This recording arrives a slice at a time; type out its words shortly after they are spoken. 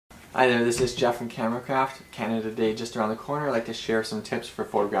Hi there, this is Jeff from Cameracraft, Canada Day just around the corner. I'd like to share some tips for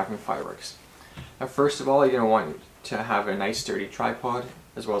photographing fireworks. Now first of all, you're going to want to have a nice sturdy tripod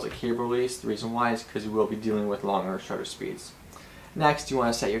as well as a cable release. The reason why is because you will be dealing with longer shutter speeds. Next, you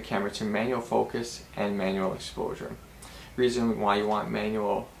want to set your camera to manual focus and manual exposure. The reason why you want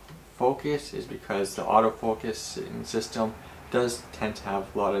manual focus is because the autofocus system does tend to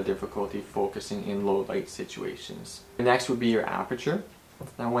have a lot of difficulty focusing in low light situations. The next would be your aperture.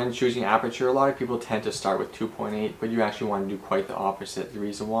 Now when choosing aperture, a lot of people tend to start with 2.8, but you actually want to do quite the opposite. The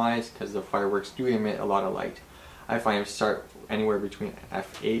reason why is because the fireworks do emit a lot of light. I find to start anywhere between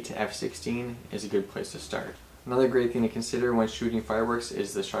f8 to f16 is a good place to start. Another great thing to consider when shooting fireworks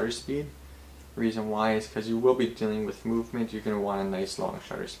is the shutter speed. The reason why is because you will be dealing with movement, you're going to want a nice long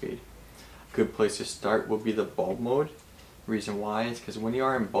shutter speed. A good place to start will be the bulb mode. The reason why is because when you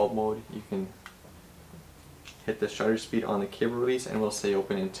are in bulb mode, you can hit the shutter speed on the cable release and it will stay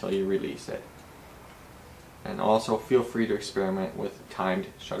open until you release it. And also feel free to experiment with timed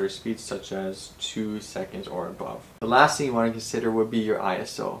shutter speeds such as 2 seconds or above. The last thing you want to consider would be your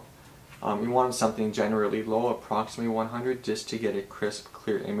ISO. You want something generally low, approximately 100, just to get a crisp,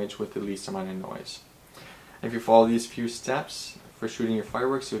 clear image with the least amount of noise. If you follow these few steps for shooting your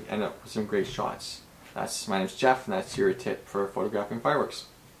fireworks, you'll end up with some great shots. My name's Jeff, and that's your tip for photographing fireworks.